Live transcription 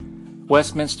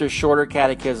Westminster Shorter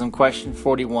Catechism, question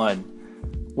 41.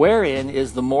 Wherein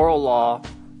is the moral law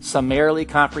summarily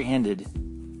comprehended?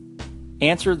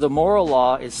 Answer: the moral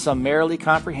law is summarily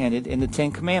comprehended in the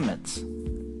Ten Commandments.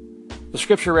 The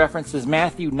scripture reference is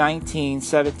Matthew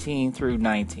 19:17 through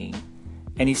 19.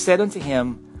 And he said unto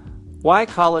him, Why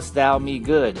callest thou me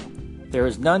good? There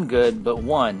is none good but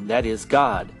one, that is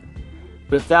God.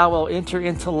 But if thou wilt enter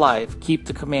into life, keep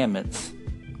the commandments.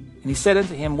 And he said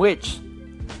unto him, Which?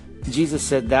 And Jesus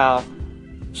said, Thou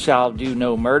shalt do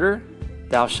no murder,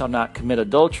 thou shalt not commit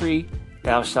adultery,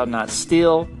 thou shalt not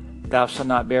steal, thou shalt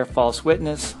not bear false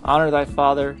witness, honor thy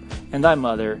father and thy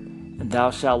mother, and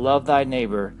thou shalt love thy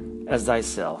neighbor as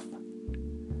thyself.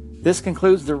 This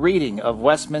concludes the reading of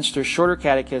Westminster Shorter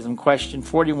Catechism, question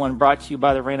 41, brought to you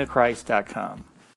by thereignofchrist.com.